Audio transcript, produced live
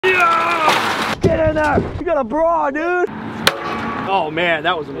got a bra, dude. Oh man,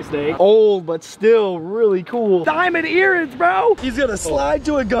 that was a mistake. Old, but still really cool. Diamond earrings, bro. He's gonna slide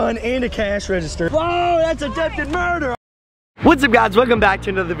to a gun and a cash register. Whoa, that's attempted murder. What's up, guys? Welcome back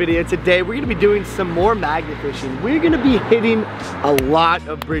to another video. Today we're gonna be doing some more magnet fishing. We're gonna be hitting a lot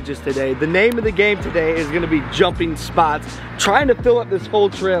of bridges today. The name of the game today is gonna be jumping spots, trying to fill up this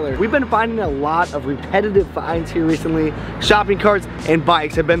whole trailer. We've been finding a lot of repetitive finds here recently. Shopping carts and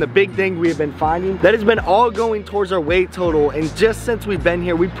bikes have been the big thing we have been finding. That has been all going towards our weight total, and just since we've been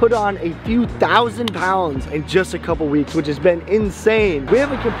here, we put on a few thousand pounds in just a couple weeks, which has been insane. We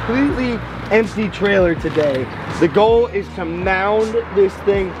have a completely empty trailer today. The goal is to mound this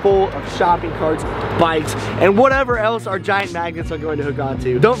thing full of shopping carts, bikes, and whatever else our giant magnets are going to hook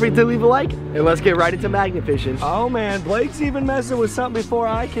onto. Don't forget to leave a like, and let's get right into magnet fishing. Oh man, Blake's even messing with something before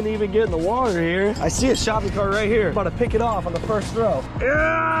I can even get in the water here. I see a shopping cart right here. I'm about to pick it off on the first throw.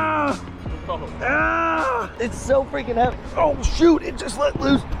 Yeah! Ah! It's so freaking heavy. Oh shoot, it just let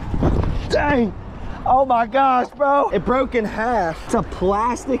loose. Dang. Oh my gosh, bro. It broke in half. It's a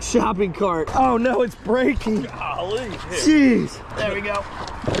plastic shopping cart. Oh no, it's breaking. Golly. Jeez. There we go.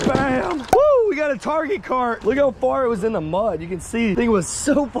 Bam. Woo, we got a Target cart. Look how far it was in the mud. You can see the thing was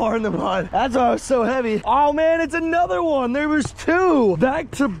so far in the mud. That's why it was so heavy. Oh man, it's another one. There was two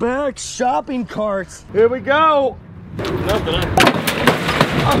back-to-back shopping carts. Here we go.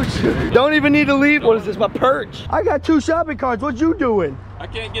 Oh shoot. Don't even need to leave. What is this, my perch? I got two shopping carts. What you doing? I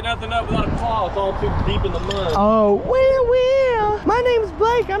can't get nothing up without a claw. It's all too deep in the mud. Oh, well. My name's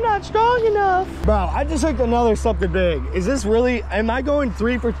Blake. I'm not strong enough. Bro, I just hooked another something big. Is this really, am I going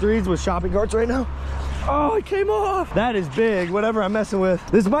 3 for 3s with shopping carts right now? Oh, it came off. That is big, whatever I'm messing with.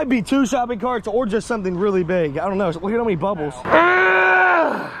 This might be 2 shopping carts or just something really big. I don't know. Look at how many bubbles.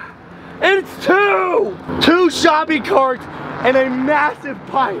 Ah! It's 2 shopping carts and a massive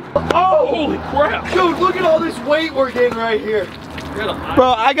pipe. Oh, holy crap. Dude, look at all this weight we're getting right here.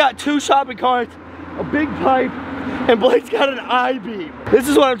 Bro, I got 2 shopping carts, a big pipe, and Blake's got an I-beam. This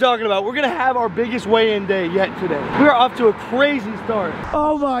is what I'm talking about. We're gonna have our biggest weigh-in day yet today. We're off to a crazy start.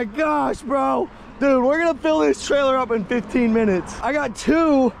 Oh my gosh, bro. Dude, we're gonna fill this trailer up in 15 minutes. I got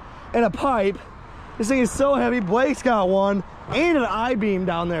 2 and a pipe. This thing is so heavy. Blake's got 1 and an I-beam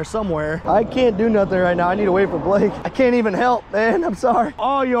down there somewhere. I can't do nothing right now. I need to wait for Blake. I can't even help, man. I'm sorry.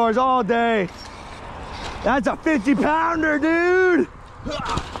 All yours all day. That's a 50-pounder, dude.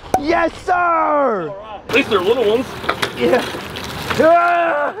 Yes, sir. Right. At least they're little ones. Yeah.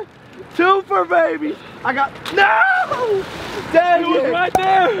 Ah, 2 for babies. I got, no. Dang it. It was right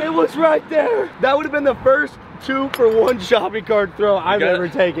there. It was right there. That would have been the first 2 for 1 shopping cart throw I've ever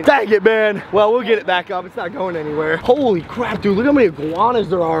taken. Dang it, man. Well, we'll get it back up. It's not going anywhere. Holy crap, dude. Look how many iguanas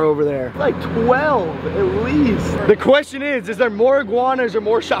there are over there. Like 12 at least. The question is there more iguanas or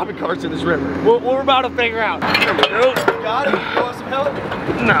more shopping carts in this river? We're about to figure out. There we go. Got it. You want some help?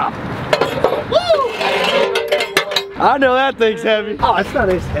 No. Woo! I know that thing's heavy. Oh, it's not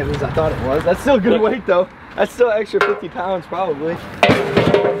as heavy as I thought it was. That's still good weight though. That's still extra 50 pounds probably.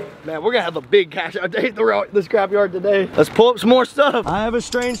 Man, we're gonna have a big cash out day at the scrapyard today. Let's pull up some more stuff. I have a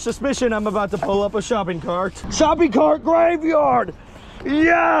strange suspicion I'm about to pull up a shopping cart. Shopping cart graveyard!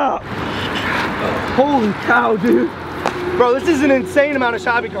 Yeah! Holy cow, dude. Bro, this is an insane amount of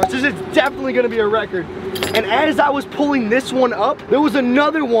shopping carts. This is definitely gonna be a record. And as I was pulling this one up, there was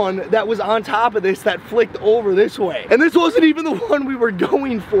another one that was on top of this that flicked over this way. And this wasn't even the one we were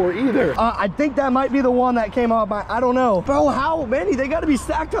going for either. I think that might be the one that came out by, I don't know. Bro, how many? They gotta be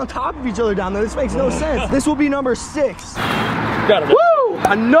stacked on top of each other down there. This makes no sense. This will be number 6. Got it. Woo!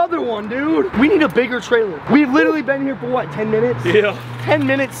 Another one, dude. We need a bigger trailer. We've literally been here for what, 10 minutes? Yeah. 10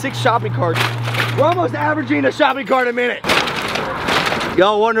 minutes, 6 shopping carts. We're almost averaging a shopping cart a minute.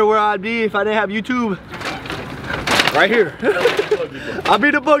 Y'all wonder where I'd be if I didn't have YouTube. Right here. I'll be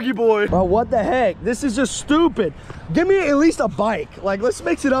the buggy boy. Bro, what the heck? This is just stupid. Give me at least a bike. Like, let's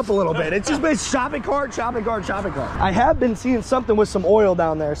mix it up a little bit. It's just been shopping cart, shopping cart, shopping cart. I have been seeing something with some oil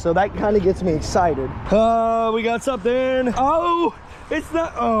down there, so that kind of gets me excited. We got something. Oh, it's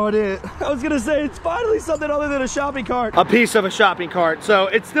not, oh, it is. I was gonna say, it's finally something other than a shopping cart. A piece of a shopping cart, so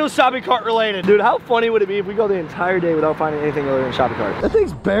it's still shopping cart related. Dude, how funny would it be if we go the entire day without finding anything other than a shopping cart? That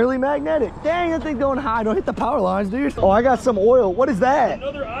thing's barely magnetic. Dang, that thing's going high. Don't hit the power lines, dude. Oh, I got some oil. What is that?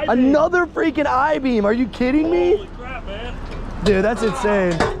 Another I-beam. Another freaking I-beam. Are you kidding me? Holy crap, man. Dude, that's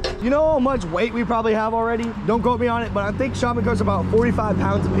insane. You know how much weight we probably have already? Don't quote me on it, but I think shopping carts are about 45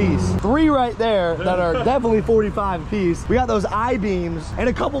 pounds a piece. 3 right there that are definitely 45 a piece. We got those I-beams and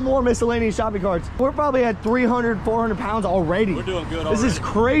a couple more miscellaneous shopping carts. We're probably at 300, 400 pounds already. We're doing good already. This is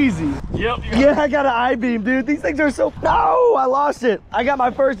crazy. Yep. Yeah, I got an I-beam, dude. These things are so... No, I lost it. I got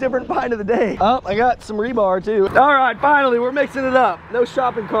my first different find of the day. Oh, I got some rebar too. All right, finally, we're mixing it up. No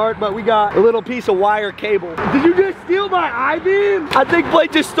shopping cart, but we got a little piece of wire cable. Did you just steal my I-beam? I think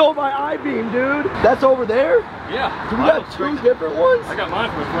Blake just stole my I-beam, dude. That's over there? Yeah. So we got 2 different ones? I got mine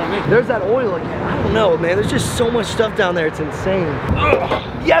from in front of me. There's that oil again. I don't know, man. There's just so much stuff down there. It's insane.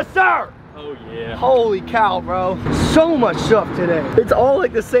 Ugh. Yes, sir. Oh, yeah. Holy cow, bro. So much stuff today. It's all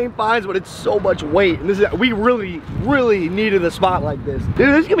like the same finds, but it's so much weight. And this is, we really needed a spot like this. Dude,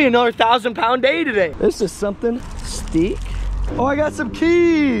 this is gonna be another 1,000-pound day today. This is something steak. Oh, I got some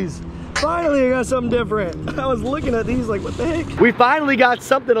keys. Finally, I got something different. I was looking at these like, what the heck? We finally got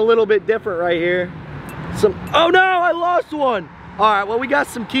something a little bit different right here. Oh no, I lost one. All right, well, we got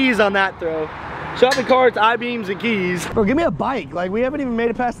some keys on that throw. Shopping carts, I-beams, and keys. Bro, give me a bike. Like, we haven't even made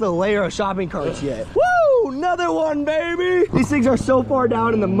it past the layer of shopping carts yet. Woo, another one, baby. These things are so far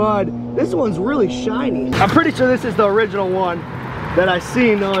down in the mud. This one's really shiny. I'm pretty sure this is the original one that I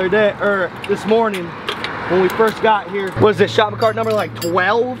seen the other day, or this morning when we first got here. Was this shopping cart number like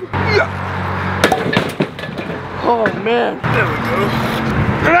 12? Yeah. Oh, man. There we go.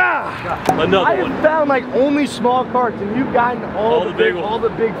 Another I one. have found like only small carts, and you've gotten all the big ones. All the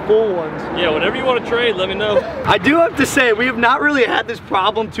big full ones. Yeah, whenever you want to trade, let me know. I do have to say, we have not really had this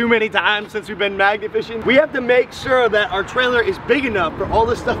problem too many times since we've been magnet fishing. We have to make sure that our trailer is big enough for all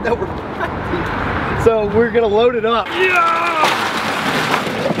the stuff that we're finding. So we're gonna load it up. Yeah!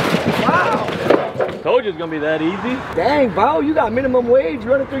 Wow! Told you it's gonna be that easy. Dang, bro, you got minimum wage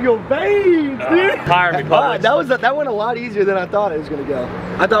running through your veins, dude. Hire me, Publix. That went a lot easier than I thought it was gonna go.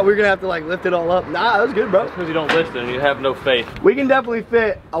 I thought we were gonna have to like lift it all up. Nah, that was good, bro. Because you don't listen and you have no faith. We can definitely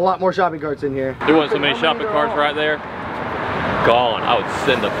fit a lot more shopping carts in here. There wasn't so many shopping carts right there. Gone. I would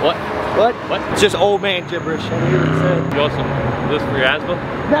send a what? What? It's just old man gibberish. I hear what he said. You want some of this for your asthma?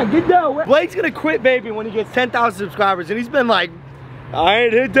 Nah, get down. Blake's gonna quit vaping when he gets 10,000 subscribers, and he's been like, I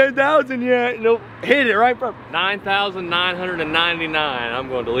ain't hit 10,000 yet. Nope, hit it right from 9,999. I'm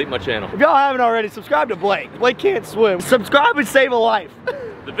going to delete my channel. If y'all haven't already, subscribe to Blake. Blake can't swim. Subscribe and save a life.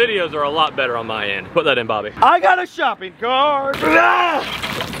 The videos are a lot better on my end. Put that in, Bobby. I got a shopping cart. Is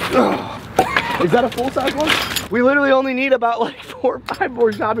that a full-size one? We literally only need about like 4 or 5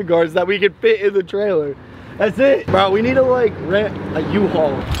 more shopping carts that we can fit in the trailer. That's it. Bro, we need to like rent a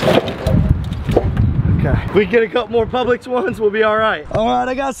U-Haul. Okay. If we get a couple more Publix ones, we'll be all right. All right,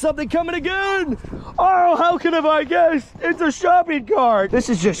 I got something coming again. Oh, how could have I guessed? It's a shopping cart. This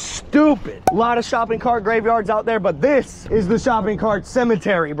is just stupid. A lot of shopping cart graveyards out there, but this is the shopping cart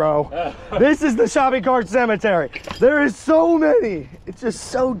cemetery, bro. This is the shopping cart cemetery. There is so many. It's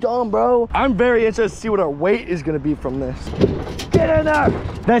just so dumb, bro. I'm very interested to see what our weight is gonna be from this. Get in there.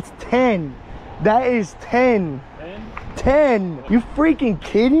 That's 10. That is 10. 10. You freaking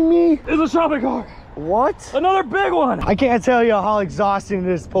kidding me? It's a shopping cart. What? Another big one. I can't tell you how exhausting it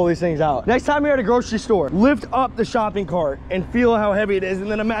is to pull these things out. Next time you're at a grocery store, lift up the shopping cart and feel how heavy it is, and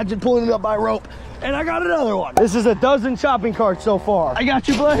then imagine pulling it up by rope. And I got another one. This is a dozen shopping carts so far. I got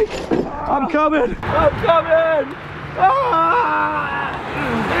you, Blake. I'm coming. I'm coming. Ah!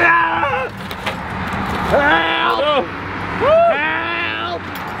 Help! Help!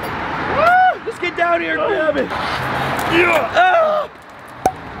 Help! Let's get down here and grab it. Yeah.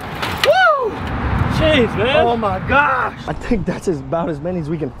 Woo! Jeez, man. Oh my gosh. I think that's about as many as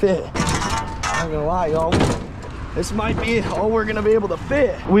we can fit. I'm not gonna lie, y'all. This might be all we're gonna be able to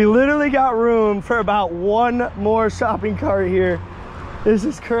fit. We literally got room for about 1 more shopping cart here. This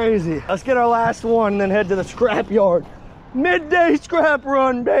is crazy. Let's get our last one and then head to the scrap yard. Midday scrap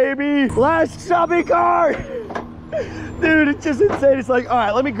run, baby. Last shopping cart. Dude, it's just insane. It's like, all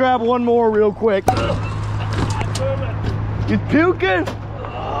right, let me grab 1 more real quick. You puking?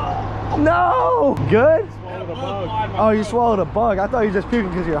 No! Good? Oh, you swallowed a bug. I thought you were just puking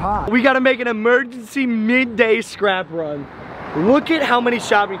because you're hot. We gotta make an emergency midday scrap run. Look at how many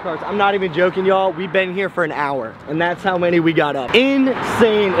shopping carts. I'm not even joking, y'all. We've been here for an hour, and that's how many we got up.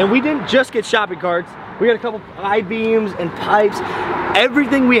 Insane. And we didn't just get shopping carts. We got a couple I-beams and pipes.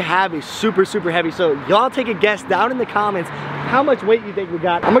 Everything we have is super, super heavy. So y'all take a guess down in the comments how much weight you think we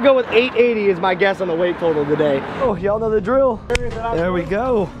got. I'm gonna go with 880 is my guess on the weight total today. Oh, y'all know the drill. There we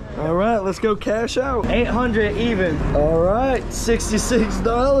go. All right, let's go cash out. 800 even. All right,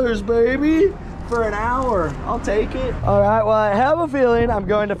 $66, baby, for an hour. I'll take it. All right, well, I have a feeling I'm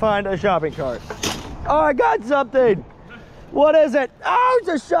going to find a shopping cart. Oh, I got something. What is it? Oh,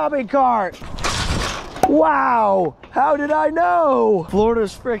 it's a shopping cart. Wow, how did I know?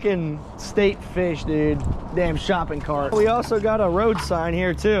 Florida's freaking state fish, dude. Damn shopping cart. We also got a road sign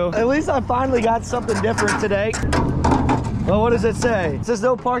here too. At least I finally got something different today. Well, what does it say? It says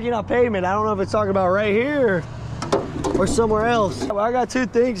no parking on pavement. I don't know if it's talking about right here or somewhere else. Well, I got two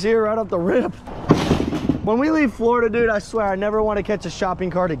things here right off the rip. When we leave Florida, dude, I swear I never want to catch a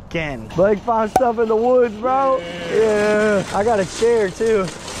shopping cart again. Blake found stuff in the woods, bro. Yeah, I got a chair too.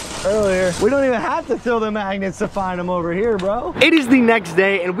 Earlier. We don't even have to throw the magnets to find them over here, bro. It is the next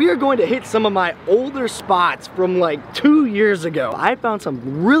day and we are going to hit some of my older spots from like 2 years ago. I found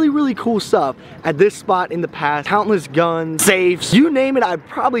some really cool stuff at this spot in the past. Countless guns, safes, you name it, I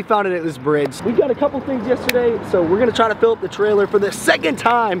probably found it at this bridge. We got a couple things yesterday, so we're gonna try to fill up the trailer for the second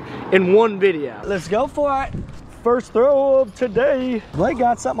time in one video. Let's go for it. First throw of today. Blake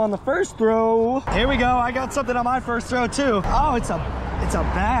got something on the first throw. Here we go, I got something on my first throw too. Oh, it's a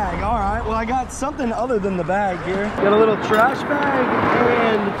bag. All right, well, I got something other than the bag here. Got a little trash bag,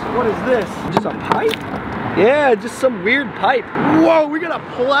 and what is this? Just a pipe? Yeah, just some weird pipe. Whoa, we got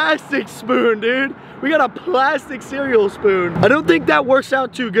a plastic spoon, dude. We got a plastic cereal spoon. I don't think that works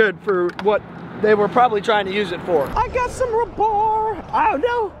out too good for what they were probably trying to use it for. I got some rebar. Oh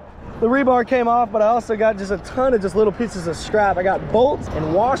no. The rebar came off, but I also got just a ton of just little pieces of scrap. I got bolts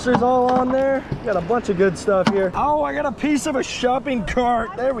and washers all on there. Got a bunch of good stuff here. Oh, I got a piece of a shopping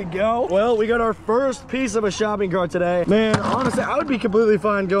cart. There we go. Well, we got our first piece of a shopping cart today. Man, honestly, I would be completely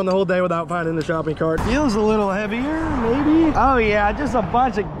fine going the whole day without finding the shopping cart. Feels a little heavier, maybe. Oh yeah, just a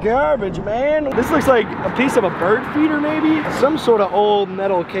bunch of garbage, man. This looks like a piece of a bird feeder, maybe. Some sort of old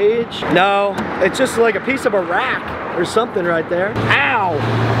metal cage. No, it's just like a piece of a rack or something right there. Ow!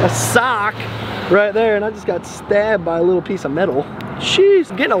 A sock right there, and I just got stabbed by a little piece of metal.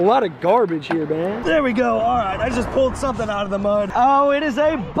 Jeez, I'm getting a lot of garbage here, man. There we go. All right, I just pulled something out of the mud. Oh, it is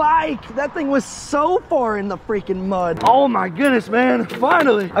a bike. That thing was so far in the freaking mud. Oh my goodness, man.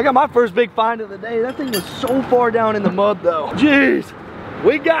 Finally, I got my first big find of the day. That thing was so far down in the mud though. Jeez,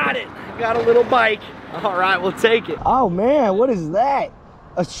 we got it. Got a little bike. All right, we'll take it. Oh man, what is that?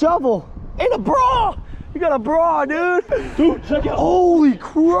 A shovel and a bra. You got a bra, dude. Dude, check out. Holy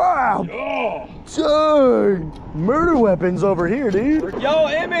crap. Oh. Dang. Murder weapons over here, dude. Yo,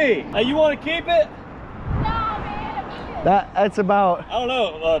 Emmy. Hey, you want to keep it? No, man. That's about... I don't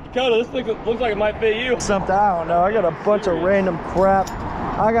know. Dakota, this thing looks like it might fit you. Something, I don't know. I got a bunch of random crap.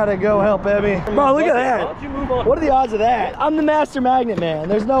 I gotta go help Emmy. Bro, look at that. Why don't you move on? What are the odds of that? I'm the master magnet man.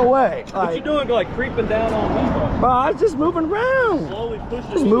 There's no way. What you doing? Like creeping down on me, bro? Bro, I was just moving around. Slowly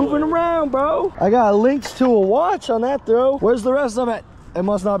pushing. Just moving around, bro. I got links to a watch on that throw. Where's the rest of it? It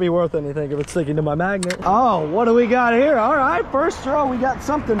must not be worth anything if it's sticking to my magnet. Oh, what do we got here? All right, first throw, we got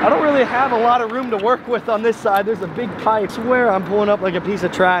something. I don't really have a lot of room to work with on this side. There's a big pipe. I swear I'm pulling up like a piece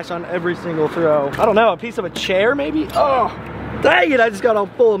of trash on every single throw. I don't know, a piece of a chair maybe? Oh, dang it, I just got all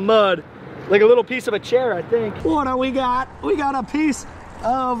full of mud. Like a little piece of a chair, I think. What do we got? We got a piece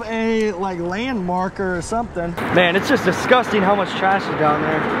of a like landmarker or something. Man, it's just disgusting how much trash is down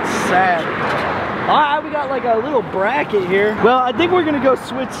there. It's sad. All right, we got like a little bracket here. Well, I think we're gonna go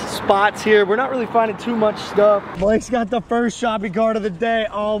switch spots here. We're not really finding too much stuff. Blake's got the first shopping cart of the day.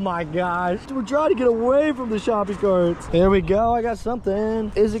 Oh my gosh. We're trying to get away from the shopping carts. Here we go, I got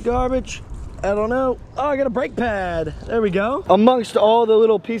something. Is it garbage? I don't know. Oh, I got a brake pad. There we go. Amongst all the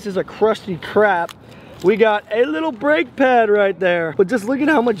little pieces of crusty crap, we got a little brake pad right there. But just look at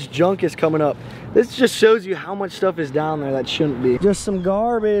how much junk is coming up. This just shows you how much stuff is down there that shouldn't be. Just some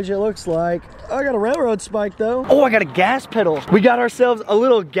garbage, it looks like. Oh, I got a railroad spike though. Oh, I got a gas pedal. We got ourselves a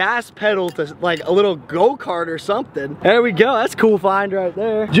little gas pedal to like a little go-kart or something. There we go, that's a cool find right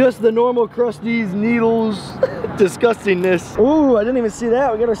there. Just the normal crusties, needles, disgustingness. Ooh, I didn't even see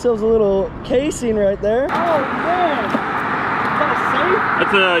that. We got ourselves a little casing right there. Oh man.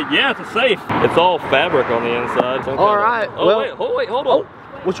 It's a safe. It's all fabric on the inside. All right. Oh, well, wait, hold on.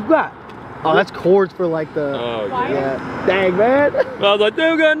 What you got? Oh, that's cords for like the... Oh, yeah. Dang, man. I was like,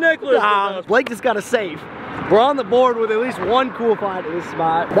 dude, got a necklace. Nah, Blake just got a safe. We're on the board with at least one cool find at this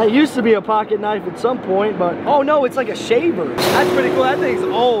spot. That used to be a pocket knife at some point, but... Oh, no, it's like a shaver. That's pretty cool. That thing's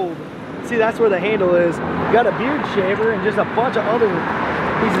old. See, that's where the handle is. We got a beard shaver and just a bunch of other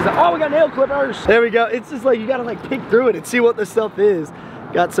pieces. Oh, we got nail clippers. There we go. It's just like you gotta like pick through it and see what this stuff is.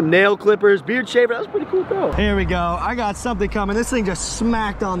 Got some nail clippers, beard shaver. That was pretty cool though. Here we go. I got something coming. This thing just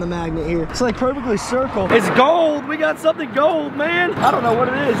smacked on the magnet here. It's like perfectly circled. It's gold. We got something gold, man. I don't know what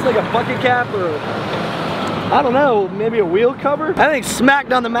it is. It's like a bucket cap or I don't know, maybe a wheel cover. I think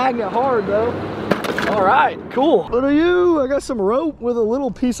smacked on the magnet hard though. All right, cool. What are you? I got some rope with a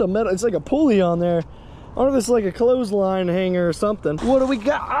little piece of metal. It's like a pulley on there. Or this is like a clothesline hanger or something. What do we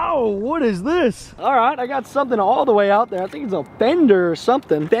got? Oh, what is this? All right, I got something all the way out there. I think it's a fender or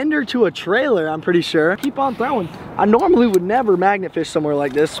something. Fender to a trailer, I'm pretty sure. Keep on throwing. I normally would never magnet fish somewhere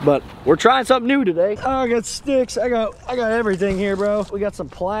like this, but we're trying something new today. Oh, I got sticks. I got everything here, bro. We got some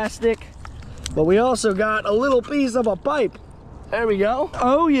plastic, but we also got a little piece of a pipe. There we go.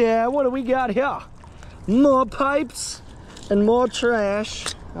 Oh yeah, what do we got here? More pipes and more trash.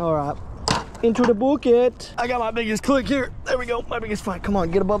 All right. Into the bucket. I got my biggest click here. There we go, my biggest fight. Come on,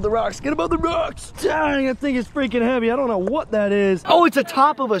 get above the rocks, get above the rocks. Dang, that thing is freaking heavy. I don't know what that is. Oh, it's a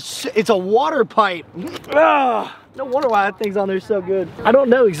top of it's a water pipe. Ah, no wonder why that thing's on there so good. I don't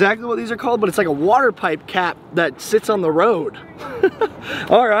know exactly what these are called, but it's like a water pipe cap that sits on the road.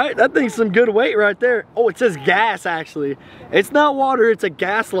 All right, that thing's some good weight right there. Oh, it says gas actually. It's not water, it's a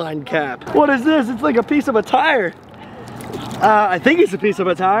gas line cap. What is this? It's like a piece of a tire. I think it's a piece of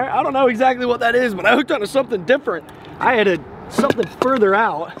a tire. I don't know exactly what that is, but I hooked onto something different. I had something further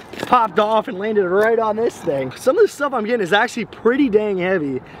out, popped off and landed right on this thing. Some of the stuff I'm getting is actually pretty dang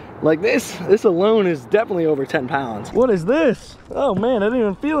heavy. Like this alone is definitely over 10 pounds. What is this? Oh man, I didn't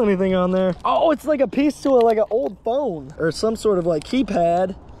even feel anything on there. Oh, it's like a piece to like an old phone or some sort of like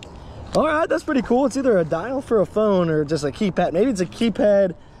keypad. All right, that's pretty cool. It's either a dial for a phone or just a keypad. Maybe it's a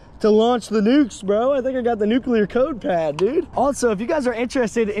keypad to launch the nukes, bro. I think I got the nuclear code pad, dude. Also, if you guys are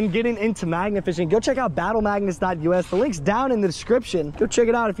interested in getting into magnet fishing, go check out battlemagnets.us. The link's down in the description. Go check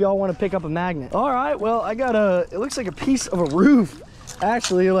it out if y'all want to pick up a magnet. All right, well, I got it looks like a piece of a roof.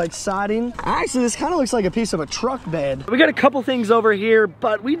 Actually, like siding. Actually, this kind of looks like a piece of a truck bed. We got a couple things over here,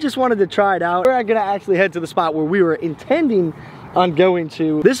 but we just wanted to try it out. We're gonna actually head to the spot where we were intending on going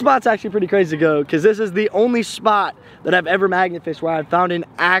to. This spot's actually pretty crazy to go because this is the only spot that I've ever magnet fished where I've found an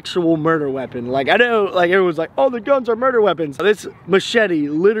actual murder weapon. Like, I know, like, everyone's like, oh, the guns are murder weapons. This machete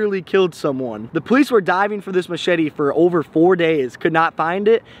literally killed someone. The police were diving for this machete for over 4 days, could not find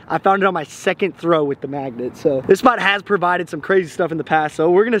it. I found it on my second throw with the magnet. So this spot has provided some crazy stuff in the past.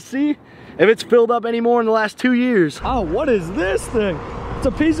 So we're gonna see if it's filled up anymore in the last 2 years. Oh, what is this thing? It's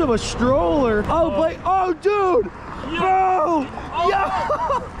a piece of a stroller. Oh, Blake, oh, dude. Bro! Oh, Yo!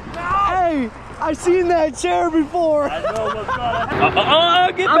 No. Hey, I've seen that chair before. I know what's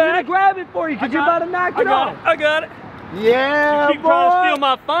going get back. I'm gonna grab it for you because you're about to knock it off. I got it. Yeah, you keep trying to steal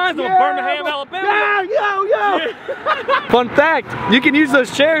my finds on Birmingham, Alabama. Yeah. Fun fact, you can use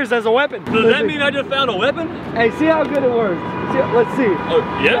those chairs as a weapon. Does that mean I just found a weapon? Hey, see how good it works. Let's see. Oh,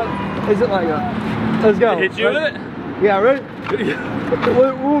 yeah? Is it like a... Let's go. Hit you with it? Yeah, ready?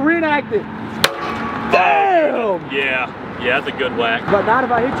 We'll reenact it. Damn! Yeah, that's a good whack. But not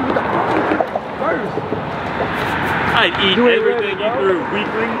if I hit you with the first. I'd eat everything you threw,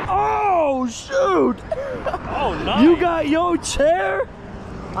 weakling. Oh, shoot! Oh, nice. You got your chair?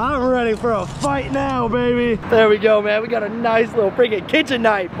 I'm ready for a fight now, baby. There we go, man. We got a nice little freaking kitchen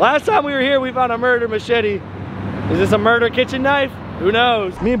knife. Last time we were here, we found a murder machete. Is this a murder kitchen knife? Who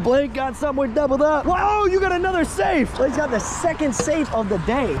knows? Me and Blake got somewhere doubled up. Whoa, you got another safe. Blake's got the second safe of the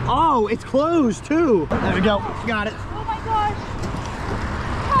day. Oh, it's closed too. There we go, got it. Oh my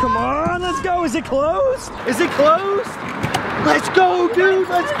gosh. Come on, let's go. Is it closed? Is it closed? Let's go, dude,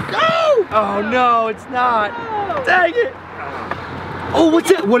 let's go. Oh no, it's not. Dang it. Oh, what's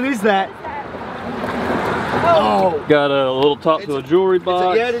it? What is that? Oh. Got a little top to a jewelry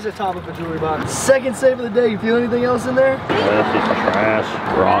box. Yeah, it is a top of a jewelry box. Second save of the day. You feel anything else in there? Well, that's just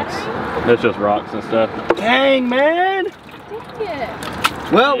trash. Rocks. That's just rocks and stuff. Dang, man.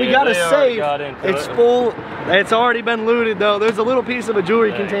 Well, we got a safe. It's full. It's already been looted though. There's a little piece of a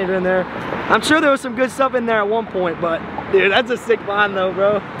jewelry container in there. I'm sure there was some good stuff in there at one point, but dude, that's a sick find though,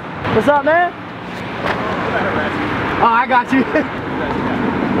 bro. What's up, man? Oh, I got you.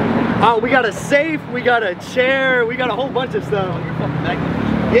 Oh, we got a safe, we got a chair, we got a whole bunch of stuff.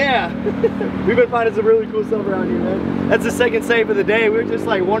 Yeah. We've been finding some really cool stuff around here, man. That's the second safe of the day. We were just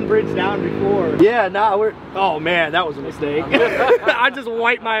like one bridge down before. Yeah, nah, oh man, that was a mistake. I just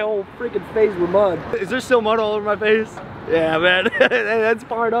wiped my whole freaking face with mud. Is there still mud all over my face? Yeah, man, that's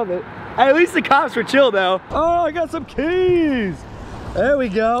part of it. Hey, at least the cops were chill though. Oh, I got some keys. There we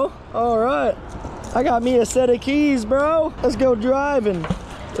go. All right. I got me a set of keys, bro. Let's go driving.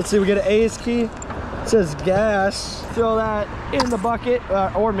 Let's see, we get an A's key. It says gas. Throw that in the bucket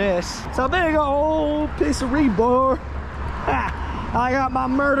or miss. It's a big old piece of rebar. Ha, I got my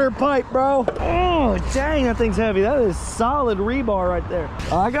murder pipe, bro. Oh, dang, that thing's heavy. That is solid rebar right there.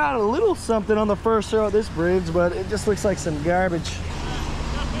 I got a little something on the first throw of this bridge, but it just looks like some garbage.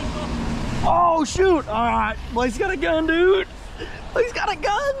 Oh, shoot. All right, Blake's got a gun, dude. He's got a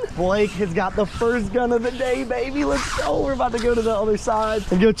gun. Blake has got the first gun of the day, baby. Let's go. We're about to go to the other side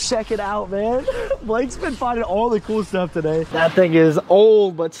and go check it out, man. Blake's been finding all the cool stuff today. That thing is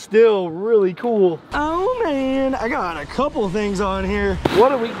old, but still really cool. Oh, man. I got a couple things on here. What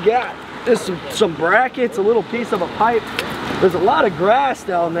do we got? There's some brackets, a little piece of a pipe. There's a lot of grass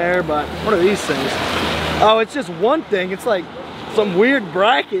down there, but what are these things? Oh, it's just one thing. It's like some weird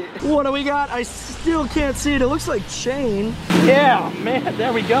bracket. What do we got? I still can't see it. It looks like chain. Yeah, man,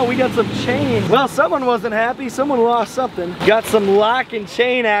 there we go. We got some chain. Well, someone wasn't happy. Someone lost something. Got some lock and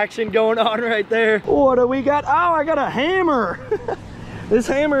chain action going on right there. What do we got? Oh, I got a hammer. This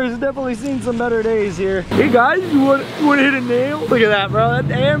hammer has definitely seen some better days here. Hey guys, you want to hit a nail? Look at that, bro. That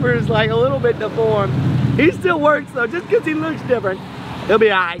hammer is like a little bit deformed. He still works though, just because he looks different. He'll be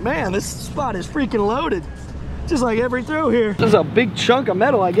all right. Man, this spot is freaking loaded. Just like every throw here. There's a big chunk of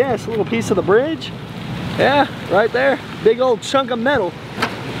metal, I guess. A little piece of the bridge. Yeah, right there. Big old chunk of metal.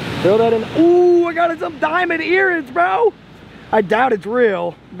 Throw that in. Ooh, I got some diamond earrings, bro. I doubt it's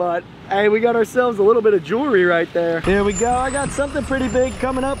real, but hey, we got ourselves a little bit of jewelry right there. Here we go. I got something pretty big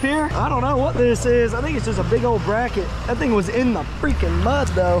coming up here. I don't know what this is. I think it's just a big old bracket. That thing was in the freaking mud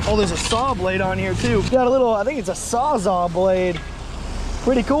though. Oh, there's a saw blade on here too. Got a little, I think it's a sawzall blade.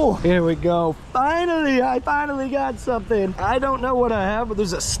 Pretty cool. Here we go. Finally, I finally got something. I don't know what I have, but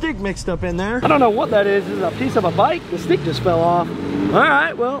there's a stick mixed up in there. I don't know what that is. It's a piece of a bike. The stick just fell off. All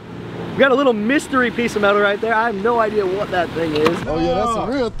right, well, we got a little mystery piece of metal right there. I have no idea what that thing is. Oh yeah, that's a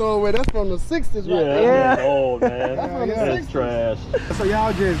real throwaway. That's from the 60s right there. Yeah. That's old, man. That's from the That's 60s. trash. So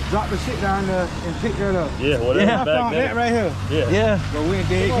y'all just drop the shit down there and pick that up. Yeah, whatever. Yeah, I Back found then. that right here. Yeah. But we in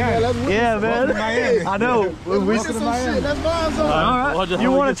Dade Come on, man, County. let's witness Yeah, some- man. Welcome to Miami. I know. Let's We witness some Miami. shit. Let's buy some. all right.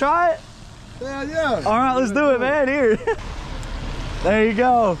 You want to try it? Hell yeah. All right, let's do it, man. Here. There you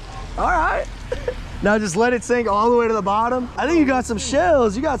go. All right. Now just let it sink all the way to the bottom. I think you got some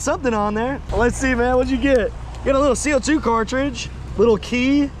shells. You got something on there. Let's see, man. What'd you get? You got a little CO2 cartridge, little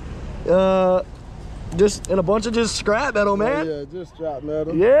key, just and a bunch of just scrap metal, man. Yeah, just scrap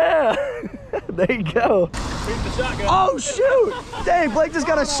metal. Yeah. There you go. Oh shoot! Dang, Blake just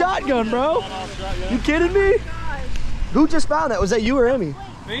got a shotgun, bro. You kidding me? Who just found that? Was that you or Emmy?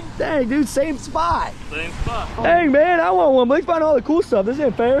 Me? Dang, dude, same spot. Same spot. Dang, man, I want one. Blake's finding all the cool stuff. This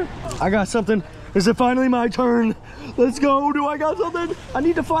ain't fair. I got something. Is it finally my turn? Let's go. Do I got something? I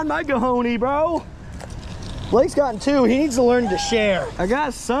need to find my cojones, bro. Blake's gotten two. He needs to learn to share. I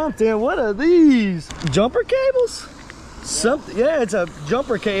got something. What are these? Jumper cables? Something. Yeah, it's a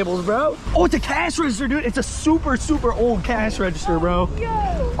jumper cables, bro. Oh, it's a cash register, dude. It's a super, super old cash register, bro.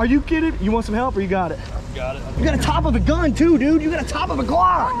 Yo. Are you kidding? You want some help or you got it? Got it. You got a top of a gun too, dude. You got a top of a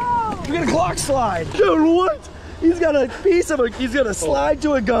Glock. Oh. You got a Glock slide. Dude, what? He's got a piece of he's got a slide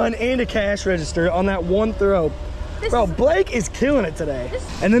to a gun and a cash register on that one throw. Bro, Blake is killing it today.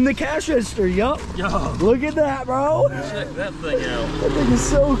 And then the cash register, yup. Yo, Look at that, bro. check that thing out. That thing is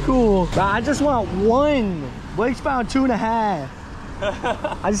so cool. Bro, I just want one. Blake's found 2.5.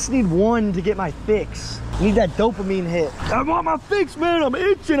 I just need one to get my fix. I need that dopamine hit. I want my fix, man. I'm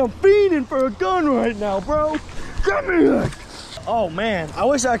itching. I'm fiending for a gun right now, bro. Get me it. Oh, man. I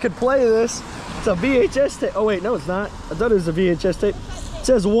wish I could play this. It's a VHS tape. Oh, wait. No, it's not. I thought it was a VHS tape. It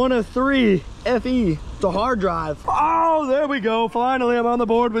says 1 of 3 FE. It's a hard drive. Oh, there we go. Finally, I'm on the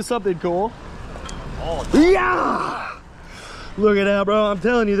board with something cool. Oh, Yeah! Look at that, bro. I'm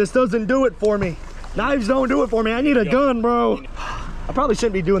telling you, this doesn't do it for me. Knives don't do it for me. I need a gun, bro. I probably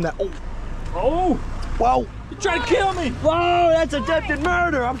shouldn't be doing that. Oh, oh, whoa. you trying to kill me? Whoa, that's attempted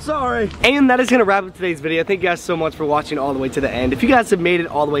murder. I'm sorry. And that is going to wrap up today's video. Thank you guys so much for watching all the way to the end. If you guys have made it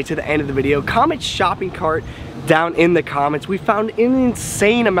all the way to the end of the video, comment shopping cart down in the comments. We found an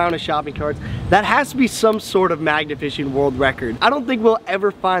insane amount of shopping carts. That has to be some sort of magnet fishing world record. I don't think we'll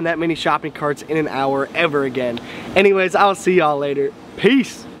ever find that many shopping carts in an hour ever again. Anyways, I'll see y'all later.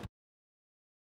 Peace.